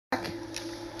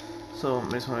So I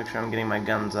just want to make sure I'm getting my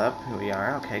guns up. Here we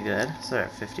are. Okay, good. So they're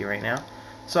at 50 right now.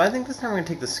 So I think this time we're going to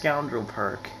take the Scoundrel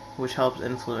perk, which helps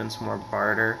influence more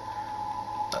barter,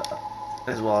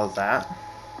 as well as that.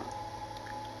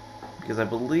 Because I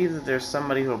believe that there's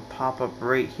somebody who will pop up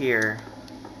right here.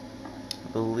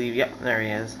 I believe, yep, there he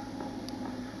is.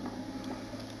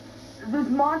 Those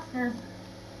monsters.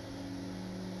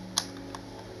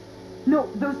 No,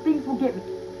 those things will get me.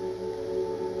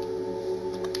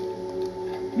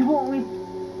 You won't leave.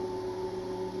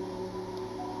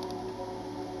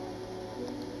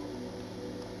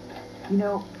 You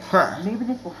know, maybe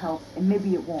this will help, and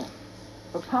maybe it won't.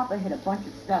 But Papa hid a bunch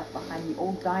of stuff behind the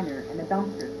old diner and the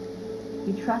dumpster.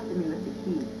 He trusted me with the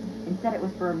key, and said it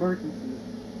was for emergencies.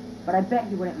 But I bet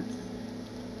he wouldn't.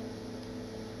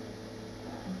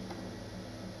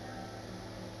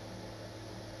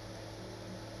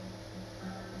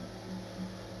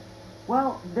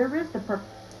 Well, there is the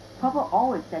Papa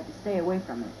always said to stay away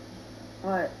from it.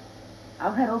 But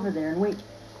I'll head over there and wait.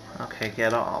 Okay,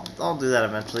 kid, I'll do that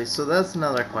eventually. So that's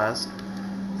another quest.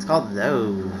 It's called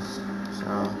Those. So,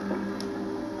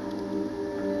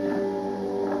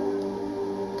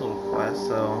 little quest.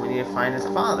 So we need to find his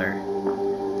father.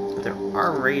 But there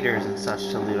are raiders and such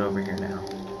to loot over here now.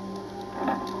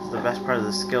 So the best part of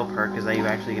the skill perk is that you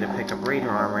actually get to pick up raider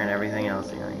armor and everything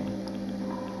else.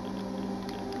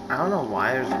 I don't know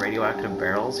why there's radioactive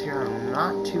barrels here. I'm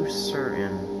not too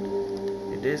certain.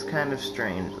 It is kind of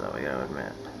strange, though, I gotta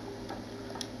admit.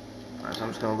 Alright, so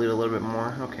I'm just gonna loot a little bit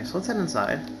more. Okay, so let's head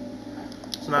inside.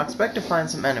 So now expect to find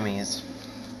some enemies.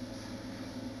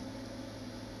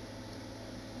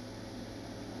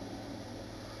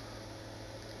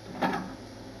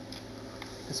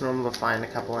 It's normal to find a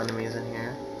couple enemies in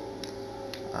here.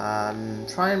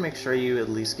 Try and make sure you at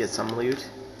least get some loot.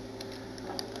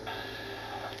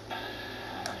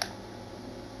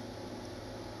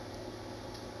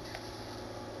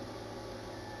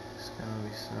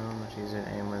 So much easier to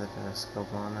aim with if it has a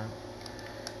scope on it.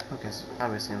 Okay, so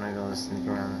obviously I'm not going to sneak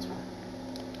around this way.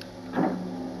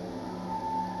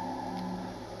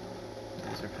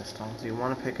 These are pistols. You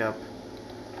want to pick up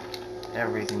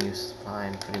everything you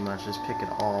find, pretty much. Just pick it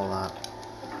all up.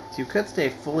 So you could stay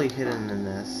fully hidden in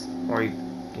this, or you,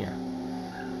 yeah.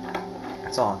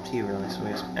 It's all up to you, really. So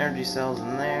we have some energy cells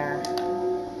in there,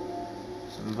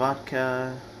 some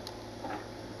vodka.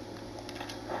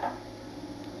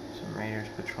 Raiders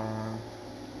patrolling.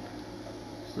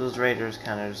 So those raiders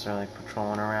kind of just are like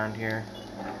patrolling around here.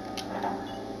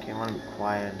 Okay, I want to be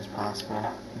quiet as possible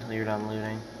until you're done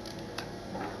looting.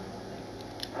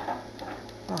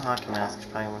 Well, hockey mask is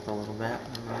probably worth a little bit,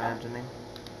 I'm imagining.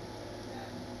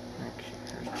 Okay,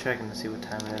 just checking to see what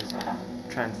time it is.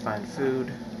 Trying to find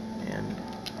food, and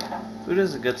food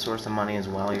is a good source of money as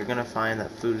well. You're going to find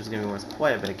that food is going to be worth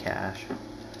quite a bit of cash. So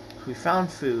we found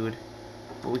food.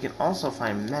 But we can also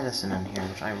find medicine in here,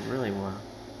 which I really want/need.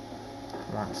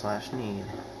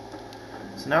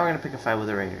 So now we're going to pick a fight with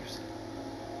the raiders.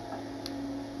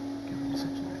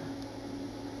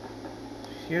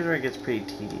 Here's where it gets pretty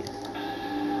tedious.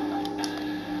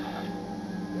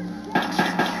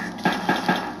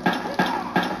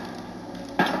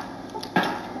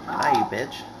 Hi, you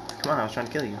bitch. Come on, I was trying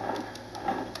to kill you.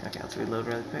 Okay, let's reload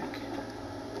really quick.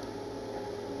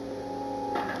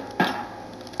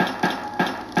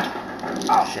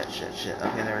 Shit.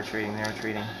 Okay, they're retreating.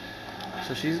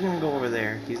 So she's gonna go over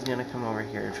there. He's gonna come over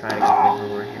here and try to get me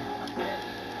over here.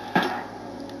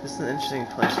 This is an interesting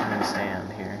place for him to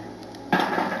stand here.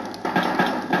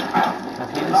 If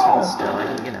he just holds still, I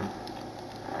can get him.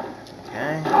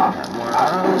 Okay, got more.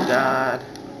 Oh god.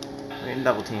 We're getting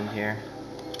double teamed here.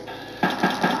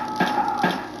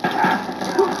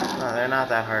 No, they're not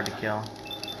that hard to kill.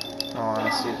 In all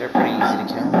honesty, they're pretty easy to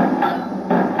kill.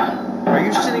 Are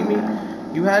you shitting me?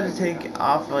 You had to take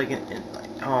off like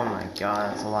oh my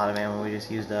god, that's a lot of ammo we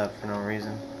just used up for no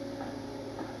reason.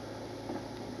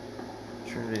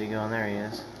 Sure, did he go? And there he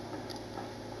is.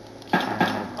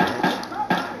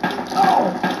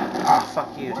 Oh, fuck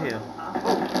you too.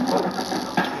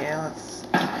 Yeah, let's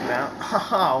take him out.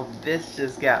 Oh, bitch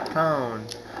just got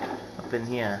pwned up in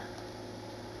here.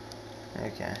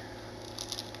 Okay.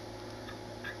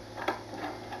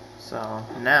 So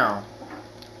now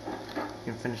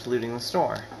you can finish looting the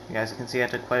store. You guys can see I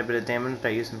took quite a bit of damage, but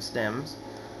I used some stems.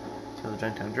 So the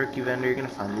Junktime Jerky vendor, you're going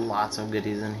to find lots of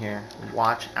goodies in here.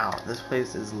 Watch out. This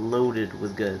place is loaded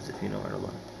with goods if you know where to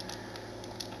look.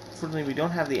 Unfortunately, we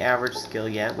don't have the average skill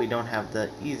yet. We don't have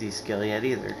the easy skill yet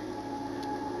either.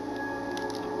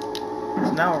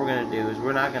 So now what we're going to do is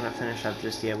we're not going to finish up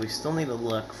just yet. We still need to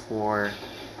look for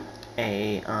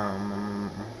a,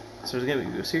 So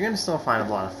you're gonna still find a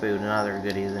lot of food and other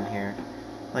goodies in here,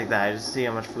 like that. I just see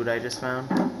how much food I just found.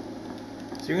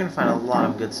 So you're gonna find a lot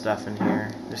of good stuff in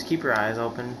here. Just keep your eyes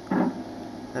open.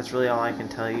 That's really all I can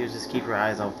tell you. Is just keep your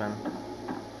eyes open.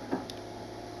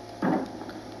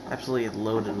 Absolutely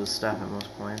loaded with stuff at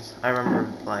most points. I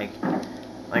remember like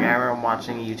I remember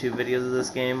watching YouTube videos of this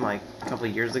game like a couple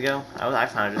of years ago. I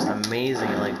found it just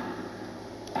amazing. Like,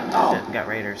 shit, we got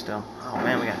raiders still. Oh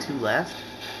man, we got 2 left.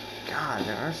 God,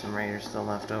 there are some raiders still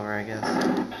left over, I guess.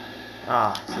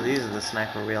 Ah, so these are the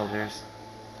sniper wielders.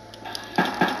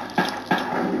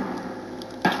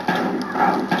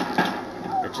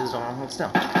 Bitches don't hold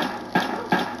still.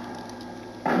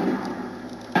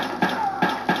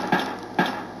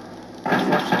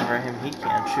 Unfortunately for him, he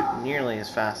can't shoot nearly as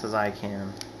fast as I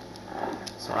can.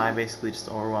 So I basically just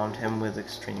overwhelmed him with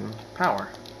extreme power.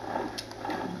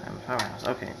 I'm a powerhouse.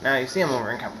 Okay, now you see I'm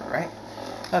over encumbered, right?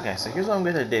 Okay, so here's what I'm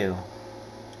gonna do.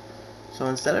 So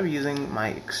instead of using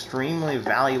my extremely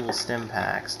valuable stim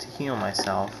packs to heal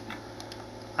myself,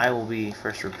 I will be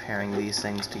first repairing these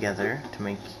things together to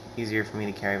make it easier for me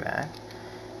to carry back.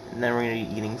 And then we're gonna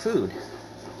be eating food.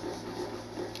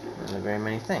 There are very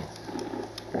many things.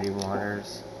 Dirty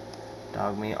waters,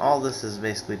 dog meat, all this is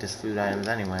basically just food items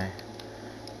anyway.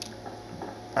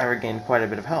 I regained quite a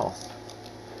bit of health.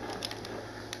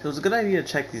 So it was a good idea to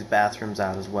check these bathrooms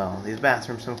out as well. These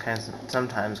bathrooms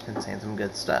sometimes contain some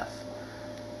good stuff.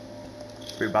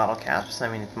 3 bottle caps,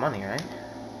 I mean, it's money, right?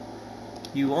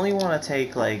 You only want to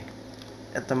take, like,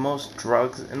 at the most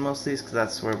drugs in most of these, because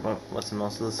that's what's in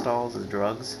most of the stalls is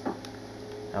drugs.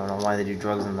 I don't know why they do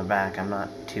drugs in the back, I'm not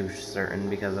too certain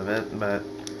because of it, but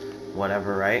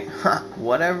whatever, right?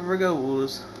 Whatever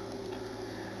goes.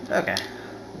 Okay,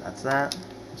 that's that.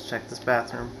 Let's check this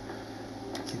bathroom.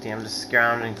 See, I'm just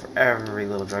scrounging for every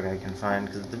little drug I can find,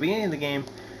 because at the beginning of the game,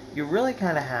 you really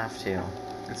kind of have to.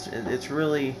 It's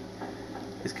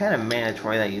kind of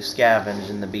mandatory that you scavenge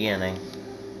in the beginning.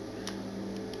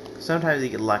 Sometimes you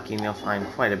get lucky and you'll find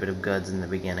quite a bit of goods in the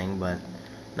beginning, but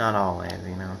not always,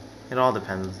 you know. It all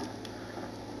depends.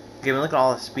 Okay, but look at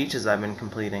all the speeches I've been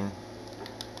completing.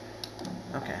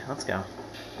 Okay, let's go.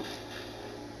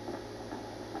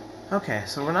 Okay,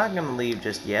 so we're not going to leave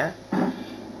just yet.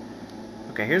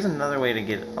 Okay, here's another way to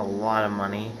get a lot of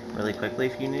money really quickly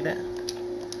if you need it.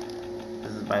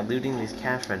 This is by looting these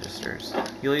cash registers.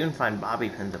 You'll even find bobby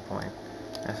pins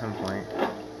at some point.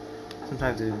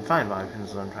 Sometimes you even find bobby pins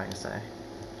is what I'm trying to say.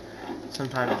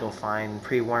 Sometimes you'll find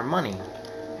pre-war money.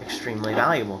 Extremely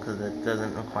valuable because it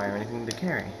doesn't require anything to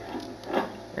carry.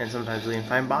 And sometimes you'll even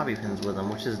find bobby pins with them,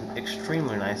 which is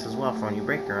extremely nice as well for when you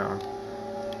break your own.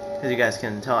 As you guys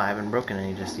can tell, I haven't broken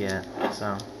any just yet,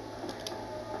 so.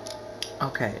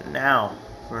 Okay, now,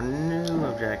 for a new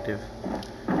objective,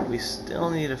 we still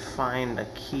need to find a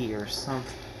key or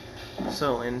something.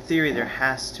 So, in theory, there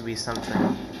has to be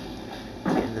something to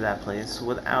get into that place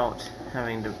without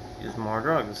having to use more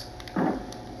drugs.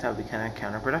 That would be kind of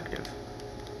counterproductive.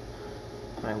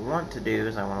 What I want to do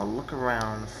is I want to look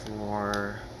around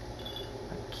for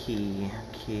a key.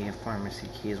 A pharmacy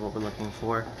key is what we're looking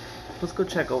for. Let's go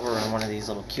check over on one of these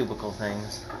little cubicle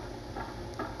things.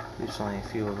 There's only a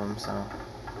few of them, so.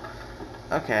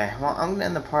 Okay, well, I'm going to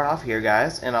end the part off here,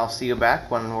 guys, and I'll see you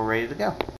back when we're ready to go.